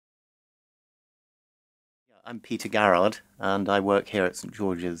I'm Peter Garrard, and I work here at St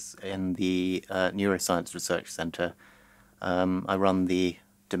George's in the Neuroscience Research Centre. I run the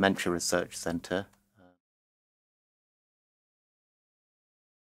Dementia Research Centre.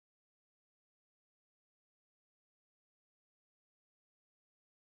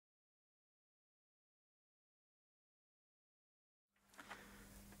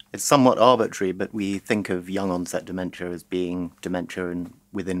 It's somewhat arbitrary, but we think of young onset dementia as being dementia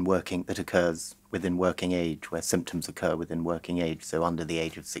that occurs within working age, where symptoms occur within working age, so under the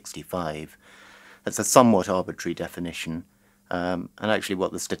age of 65. That's a somewhat arbitrary definition, and actually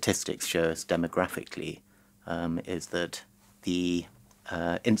what the statistics show us demographically is that the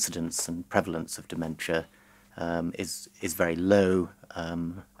incidence and prevalence of dementia is very low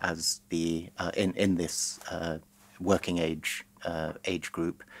in this working age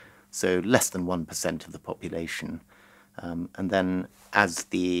group, so less than 1% of the population. And then as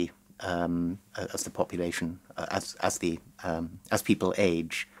people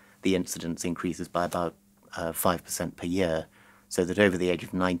age, the incidence increases by about 5% per year, so that over the age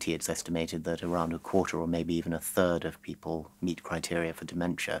of 90, it's estimated that around a quarter or maybe even a third of people meet criteria for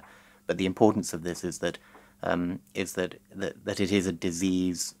dementia. But the importance of this is that it is a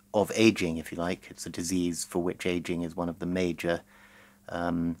disease of aging, if you like. It's a disease for which aging is one of the major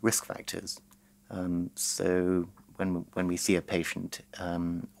risk factors. So when we see a patient,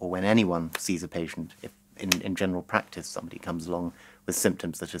 or when anyone sees a patient, if in general practice somebody comes along with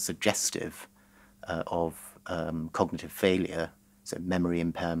symptoms that are suggestive of cognitive failure, so memory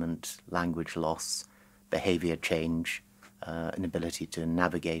impairment, language loss, behavior change, inability to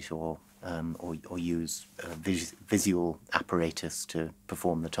navigate or use visual apparatus to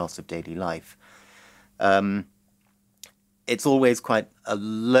perform the tasks of daily life. It's always quite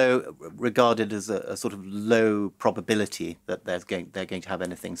regarded as a sort of low probability that they're going to have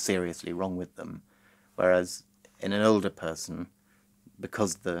anything seriously wrong with them. Whereas in an older person,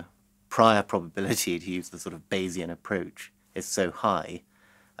 because the prior probability, to use the sort of Bayesian approach, is so high,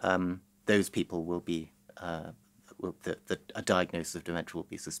 those people will be, a diagnosis of dementia will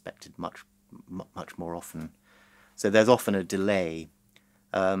be suspected much more often. So there's often a delay.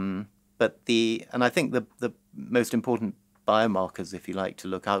 And I think the most important biomarkers, if you like, to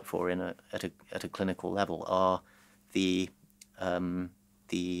look out for at a clinical level are the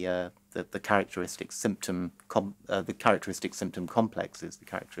characteristic symptom complexes, the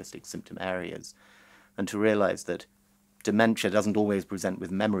characteristic symptom areas, and to realize that dementia doesn't always present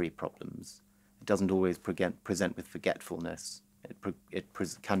with memory problems. It doesn't always present with forgetfulness. It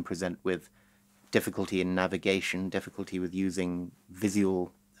can present with difficulty in navigation, difficulty with using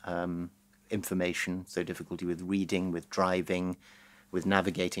visual information, so difficulty with reading, with driving, with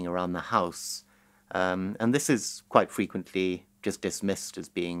navigating around the house. And this is quite frequently just dismissed as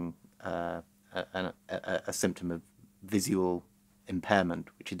being a symptom of visual impairment,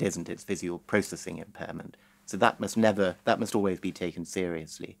 which it isn't. It's visual processing impairment. So that must always be taken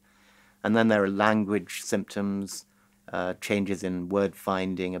seriously. And then there are language symptoms, changes in word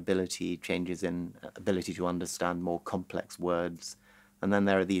finding ability, changes in ability to understand more complex words. And then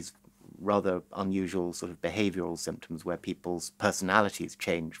there are these rather unusual sort of behavioral symptoms where people's personalities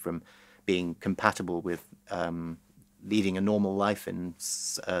change from being compatible with leading a normal life in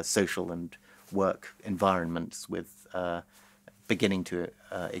social and work environments with beginning to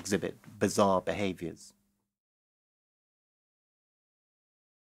exhibit bizarre behaviors.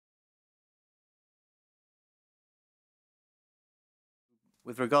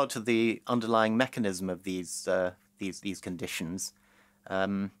 With regard to the underlying mechanism of these conditions,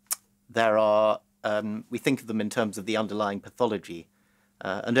 there are we think of them in terms of the underlying pathology,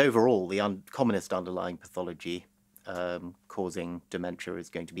 and overall, the commonest underlying pathology causing dementia is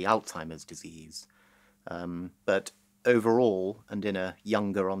going to be Alzheimer's disease. But overall, and in a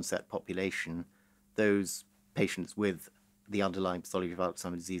younger onset population, those patients with the underlying pathology of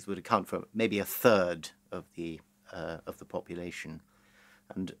Alzheimer's disease would account for maybe a third of the population.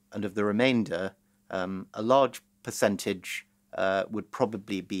 And of the remainder, a large percentage would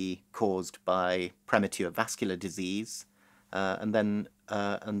probably be caused by premature vascular disease, and then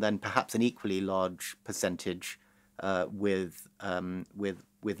perhaps an equally large percentage with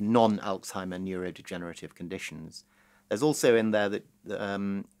non-Alzheimer neurodegenerative conditions. There's also in there that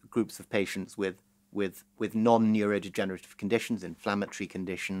groups of patients with non-neurodegenerative conditions, inflammatory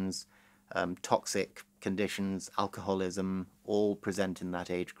conditions, toxic conditions, alcoholism, all present in that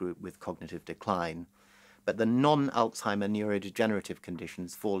age group with cognitive decline. But the non-Alzheimer neurodegenerative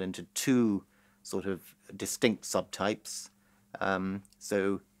conditions fall into two sort of distinct subtypes. And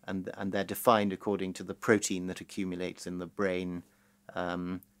they're defined according to the protein that accumulates in the brain.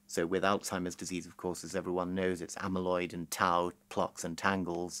 So with Alzheimer's disease, of course, as everyone knows, it's amyloid and tau, plaques and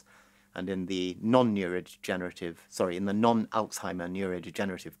tangles. And in the non-Alzheimer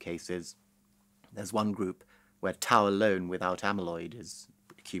neurodegenerative cases, there's one group where tau alone without amyloid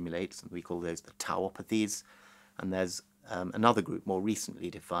accumulates, and we call those the tauopathies. And there's another group more recently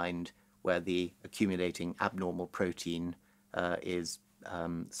defined where the accumulating abnormal protein is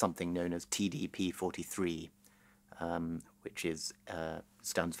something known as TDP43, which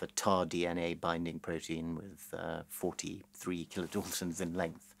stands for TAR DNA binding protein with 43 kilodaltons in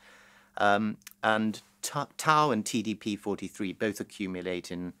length. And tau and TDP43 both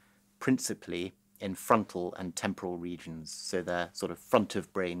accumulate principally in frontal and temporal regions, so they're sort of front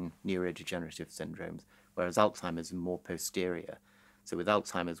of brain neurodegenerative syndromes, whereas Alzheimer's is more posterior. So with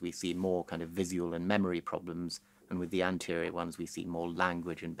Alzheimer's we see more kind of visual and memory problems, and with the anterior ones we see more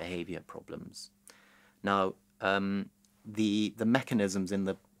language and behavior problems. Now, the mechanisms in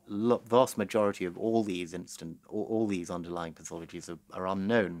the vast majority of all these underlying pathologies are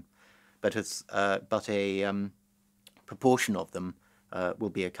unknown, but a proportion of them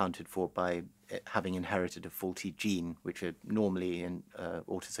will be accounted for by having inherited a faulty gene, which are normally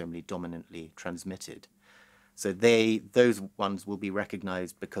autosomally dominantly transmitted. So those ones will be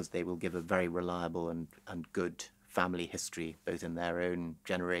recognized because they will give a very reliable and good family history, both in their own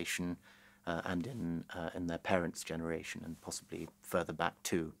generation and in their parents' generation, and possibly further back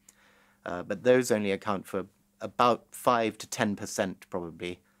too. But those only account for about 5 to 10%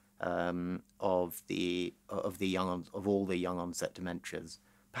 probably of all the young onset dementias.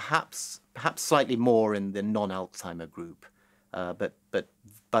 Perhaps slightly more in the non-Alzheimer group, but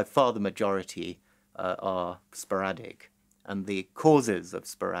by far the majority are sporadic, and the causes of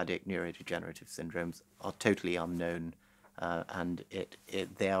sporadic neurodegenerative syndromes are totally unknown, and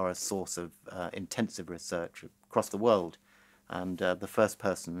they are a source of intensive research across the world. And the first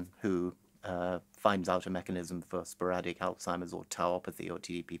person who finds out a mechanism for sporadic Alzheimer's or tauopathy or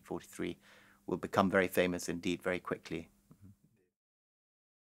TDP43 will become very famous indeed very quickly.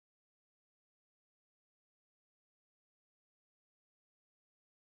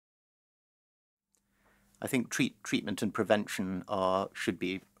 I think treatment and prevention should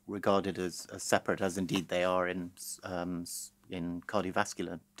be regarded as separate, as indeed they are in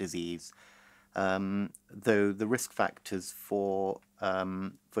cardiovascular disease. Though the risk factors for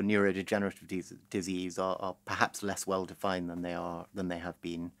neurodegenerative disease are perhaps less well defined than they have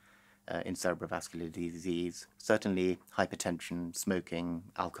been in cerebrovascular disease. Certainly, hypertension, smoking,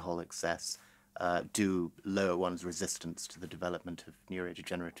 alcohol excess do lower one's resistance to the development of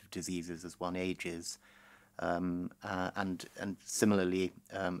neurodegenerative diseases as one ages. And similarly,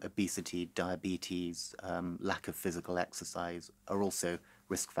 obesity, diabetes, lack of physical exercise are also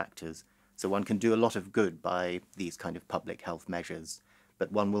risk factors. So one can do a lot of good by these kind of public health measures,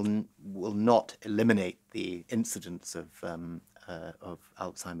 but one will not eliminate the incidence of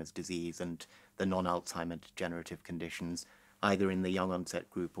Alzheimer's disease and the non-Alzheimer degenerative conditions, either in the young onset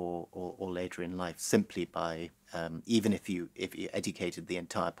group or later in life, simply by even if you educated the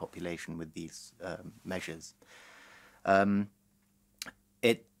entire population with these measures.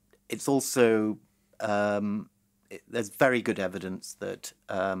 It's also there's very good evidence that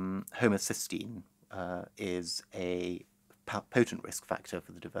homocysteine is a potent risk factor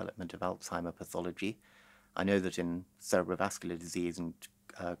for the development of Alzheimer pathology. I know that in cerebrovascular disease and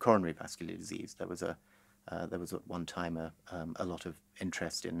coronary vascular disease, there was at one time a lot of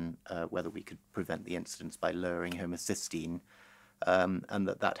interest in whether we could prevent the incidence by lowering homocysteine, and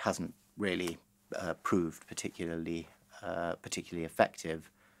that hasn't really proved particularly effective.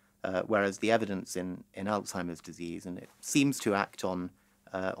 Whereas the evidence in Alzheimer's disease, and it seems to act on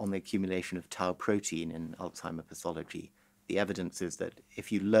the accumulation of tau protein in Alzheimer pathology, the evidence is that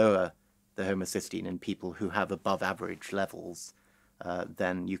if you lower the homocysteine in people who have above average levels,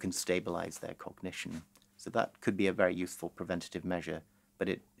 then you can stabilize their cognition. So that could be a very useful preventative measure, but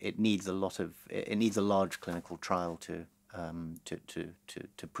it needs a large clinical trial to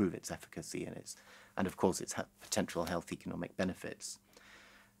prove its efficacy and of course its potential health economic benefits.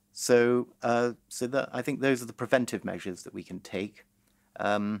 So I think those are the preventive measures that we can take.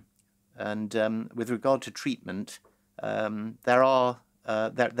 And with regard to treatment, there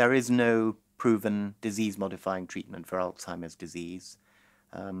is no proven disease-modifying treatment for Alzheimer's disease.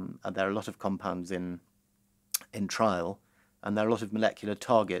 And there are a lot of compounds in trial, and there are a lot of molecular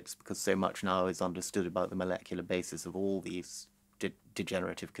targets because so much now is understood about the molecular basis of all these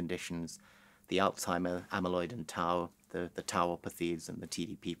degenerative conditions: the Alzheimer, amyloid and tau, the tauopathies, and the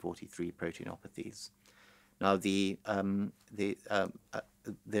TDP43 proteinopathies. Now, the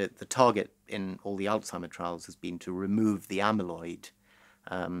target in all the Alzheimer trials has been to remove the amyloid,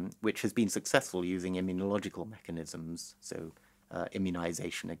 which has been successful using immunological mechanisms, so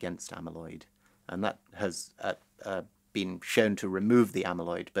immunization against amyloid. And that has been shown to remove the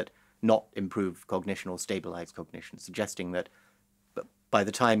amyloid, but not improve cognition or stabilize cognition, suggesting that by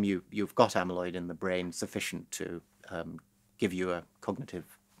the time you've got amyloid in the brain sufficient to give you a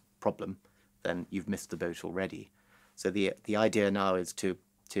cognitive problem, then you've missed the boat already. So the idea now is to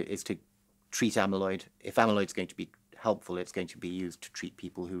treat amyloid. If amyloid is going to be helpful, it's going to be used to treat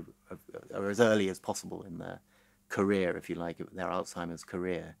people who are as early as possible in their career, if you like, their Alzheimer's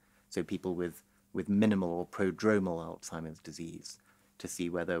career. So people with minimal or prodromal Alzheimer's disease, to see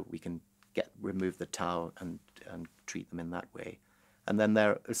whether we can remove the tau and treat them in that way. And then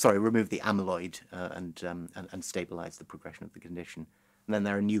remove the amyloid and stabilize the progression of the condition. And then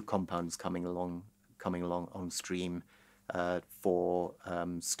there are new compounds coming along on stream for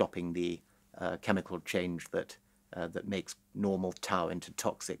stopping the chemical change that makes normal tau into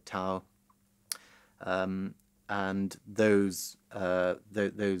toxic tau. And those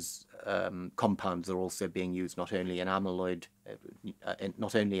compounds are also being used not only in amyloid,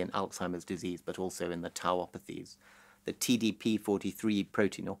 not only in Alzheimer's disease, but also in the tauopathies. The TDP43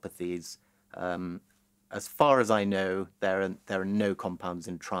 proteinopathies, as far as I know, there are no compounds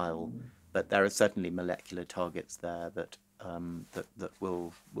in trial, but there are certainly molecular targets there that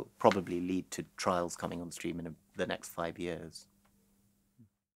will probably lead to trials coming on stream in the next 5 years.